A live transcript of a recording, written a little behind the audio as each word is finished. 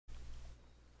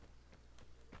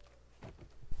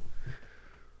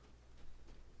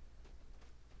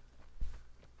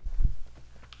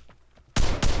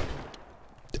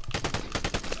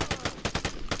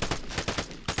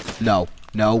No,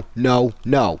 no, no,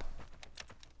 no.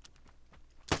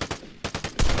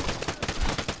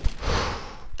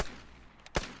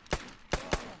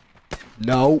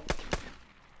 No.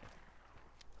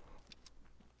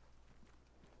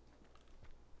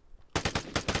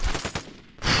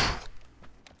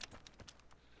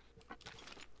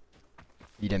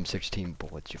 Eat M16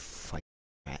 bullets, you fight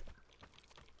rat.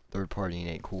 Third party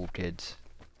ain't cool, kids.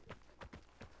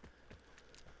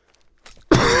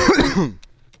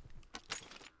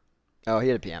 Oh, he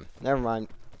had a PM. Never mind.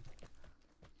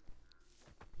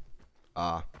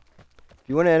 If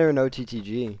you want to enter an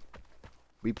OTTG,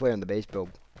 we play on the base build.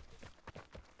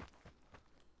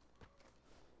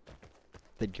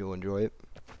 Think you'll enjoy it.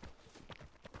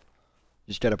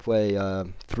 Just gotta play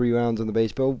 3 rounds on the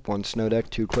base build, 1 snow deck,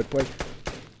 2 quick play.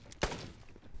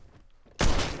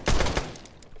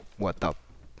 What the?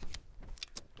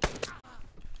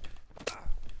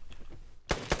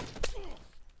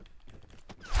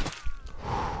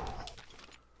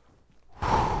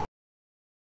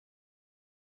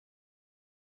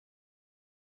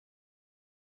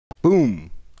 Boom.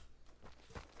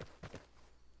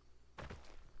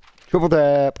 Triple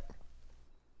tap.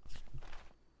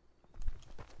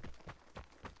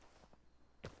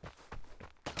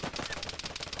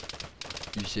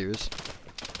 You serious?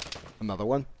 Another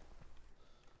one?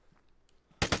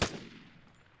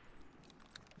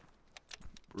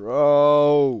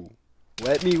 Bro,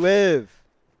 let me live.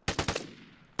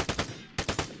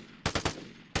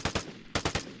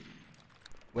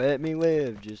 Let me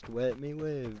live, just let me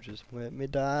live, just let me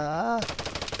die.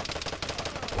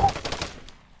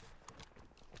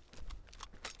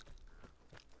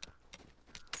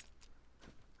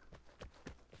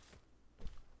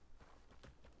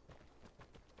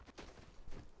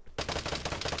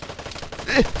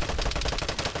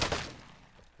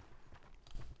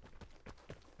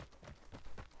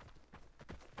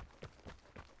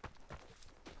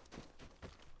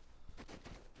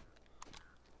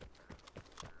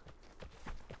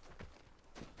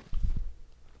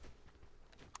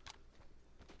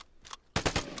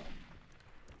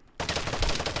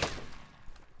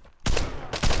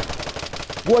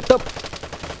 What the?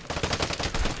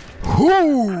 Who?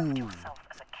 Yourself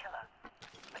as a killer,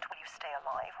 but will you stay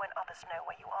alive when others know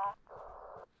where you are?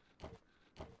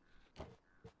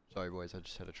 Sorry, boys. I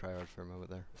just had to try hard for a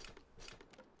moment there.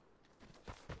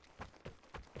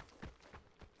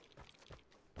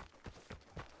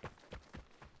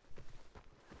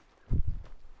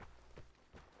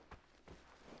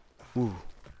 Ooh.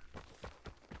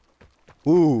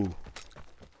 Ooh.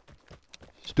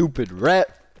 Stupid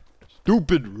rat.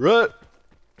 Stupid rat.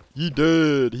 He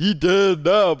dead. He dead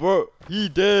now, bro. He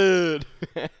dead.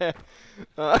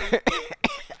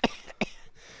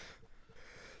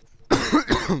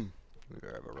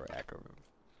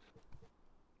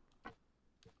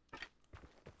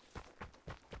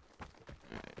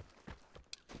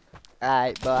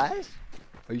 Alright, boys.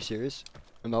 Are you serious?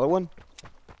 Another one?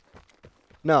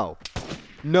 No.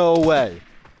 No way.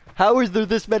 How is there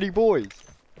this many boys?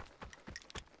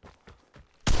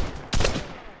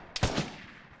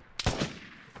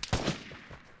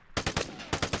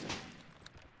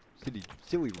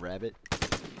 Silly rabbit.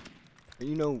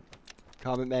 You know,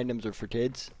 combat magnums are for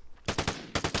kids.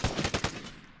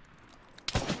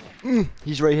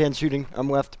 He's right hand shooting. I'm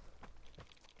left.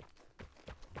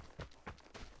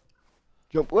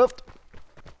 Jump left.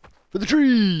 For the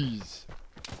trees.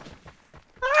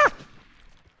 Ah!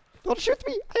 Don't shoot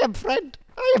me. I am friend.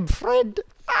 I am friend.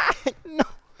 Ah, no.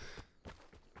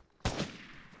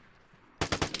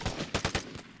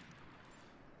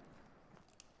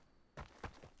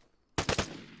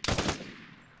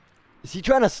 Is he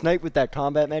trying to snipe with that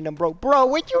combat magnum, bro? Bro,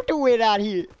 what you doing out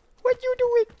here? What you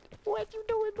doing? What you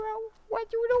doing, bro? What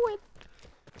you doing?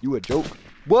 You a joke?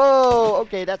 Whoa,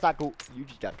 okay, that's not cool. You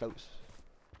just got close.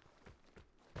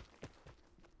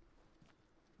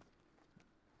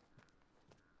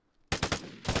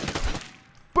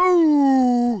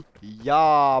 Boo!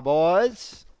 Yeah,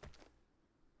 boys.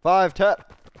 5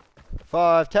 tap.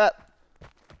 5 tap.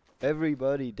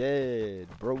 Everybody dead,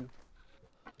 bro.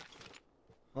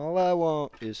 All I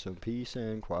want is some peace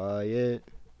and quiet.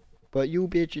 But you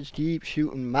bitches keep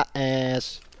shooting my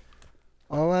ass.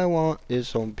 All I want is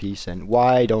some peace and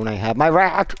why don't I have my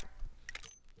rack?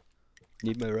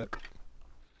 Need my rack.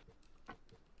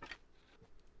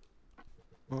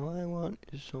 All I want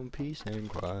is some peace and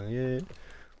quiet.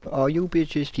 But all you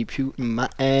bitches keep shooting my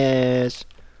ass.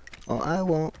 All I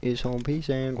want is some peace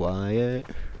and quiet.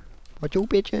 But you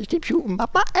bitches keep shooting my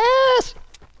ass.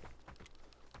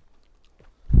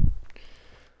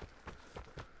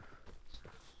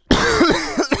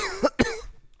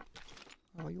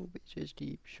 you bitches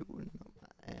keep shooting up my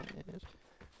ass?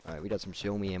 Alright, we got some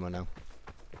show me ammo now.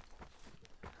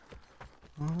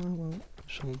 I want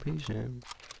some peace and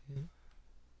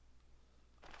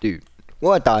dude,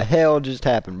 what the hell just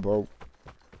happened, bro?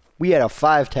 We had a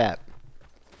 5-tap.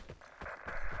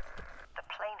 The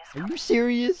plane is Are you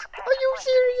serious? Are you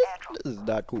serious? This is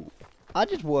not cool. I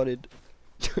just wanted...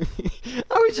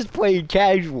 I was just playing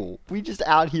casual. We just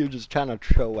out here just trying to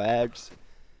chillax.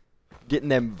 Getting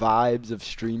them vibes of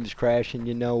streams crashing,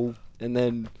 you know? And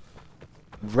then...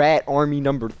 Rat Army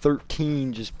number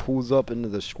 13 just pulls up into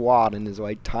the squad and is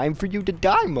like, time for you to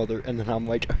die, mother. And then I'm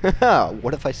like, haha,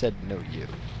 what if I said no to you?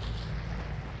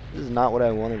 This is not what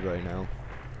I wanted right now.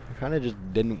 I kind of just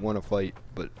didn't want to fight,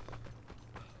 but...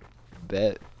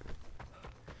 Bet.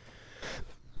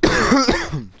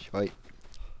 Fight.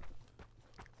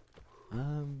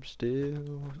 I'm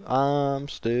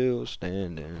still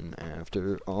standing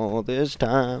after all this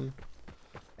time.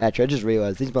 Actually, I just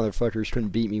realized these motherfuckers couldn't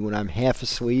beat me when I'm half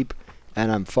asleep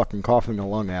and I'm fucking coughing the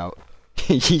lung out.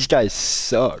 These guys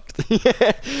sucked.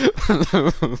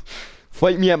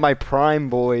 Fight me at my prime,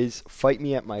 boys. Fight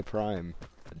me at my prime.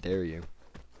 I dare you.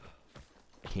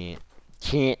 Can't.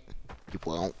 You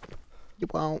won't. You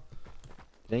won't.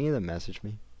 Did any of them message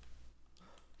me?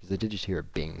 Because I did just hear a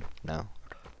bing. No.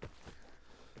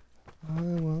 I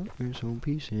want some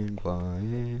peace and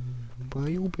quiet. Why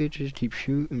you bitches keep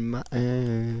shooting my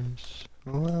ass?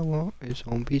 All I want is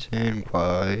some peace and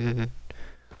quiet.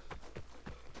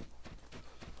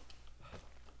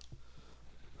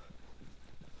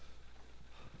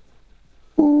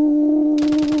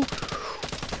 Ooh.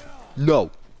 No.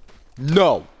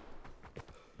 No.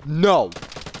 No.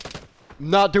 I'm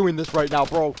not doing this right now,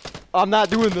 bro. I'm not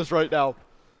doing this right now.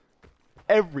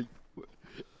 Where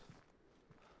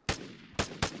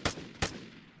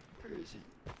is he?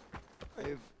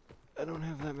 I don't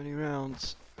have that many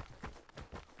rounds.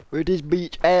 Where this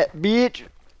bitch at, bitch?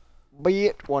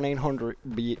 Bitch, 1-800,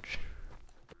 bitch.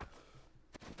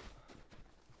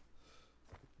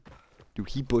 Dude,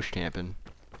 he bush camping.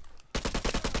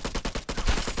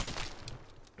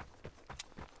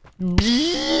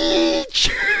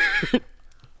 Bitch! Oh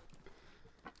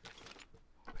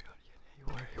my god,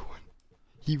 he had A1.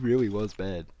 He really was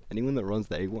bad. Anyone that runs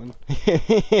the A1?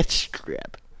 It's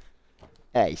scrub.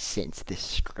 I sense the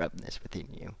scrubness within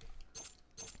you.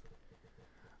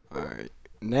 Alright.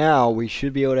 Now we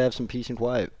should be able to have some peace and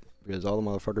quiet. Because all the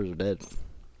motherfuckers are dead.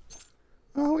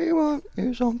 All we want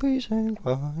is some peace and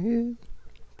quiet.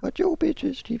 But your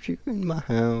bitches keep shooting my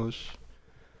house.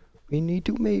 We need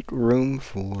to make room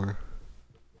for...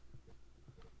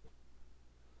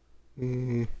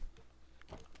 Yeah.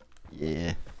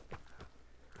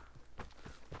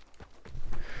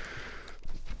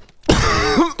 I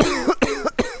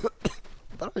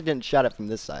thought I was getting shot at from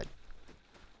this side.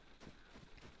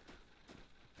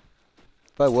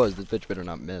 If I was, this bitch better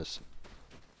not miss.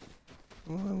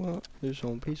 All I want is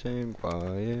some peace and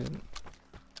quiet.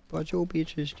 But your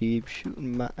bitches keep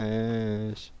shooting my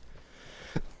ass.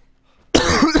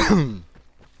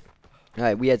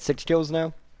 Alright, we had 6 kills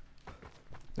now.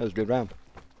 That was a good round.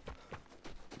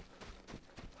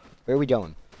 Where are we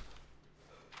going?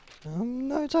 Some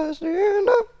nights I stand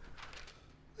up.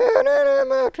 And in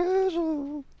my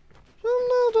castle. Some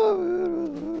nights I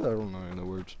don't know any of the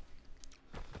words.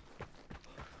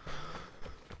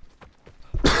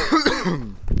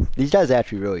 These guys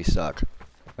actually really suck.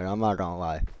 But I'm not gonna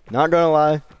lie. Not gonna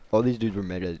lie. All these dudes were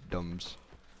mega dumbs.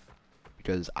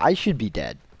 Because I should be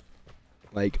dead.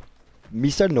 Like,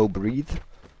 Misa no breathe.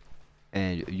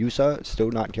 And Yusa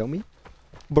still not kill me.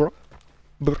 Bruh.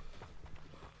 Bruh.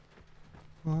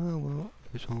 I want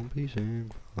this home peace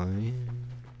and quiet.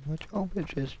 But y'all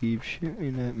bitches keep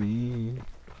shooting at me.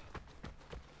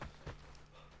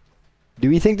 Do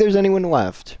we think there's anyone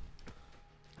left?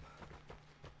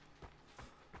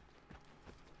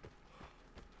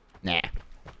 Nah.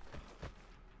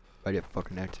 If I get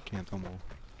fucking exit camp, I'm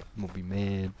gonna be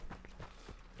mad.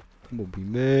 I'm gonna be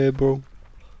mad, bro.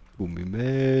 I'm gonna be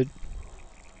mad.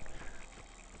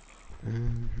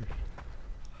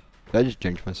 Did I just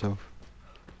jinx myself?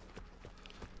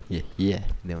 Yeah,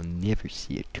 they'll never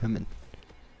see it coming.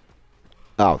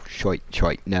 Oh, shite,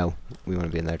 no. We wanna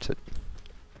be in the exit.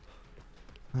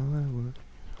 Oh, I want.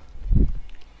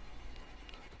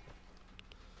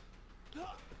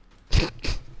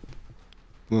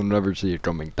 We'll never see it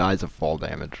coming. Dies of fall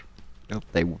damage. Nope,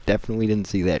 they definitely didn't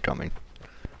see that coming.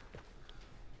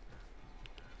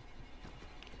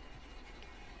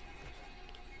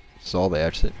 Saw the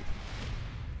exit.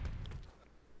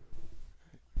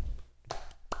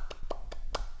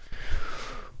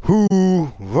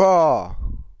 Hoorah!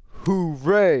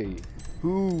 Hooray!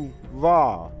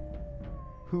 Hoorah!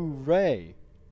 Hooray!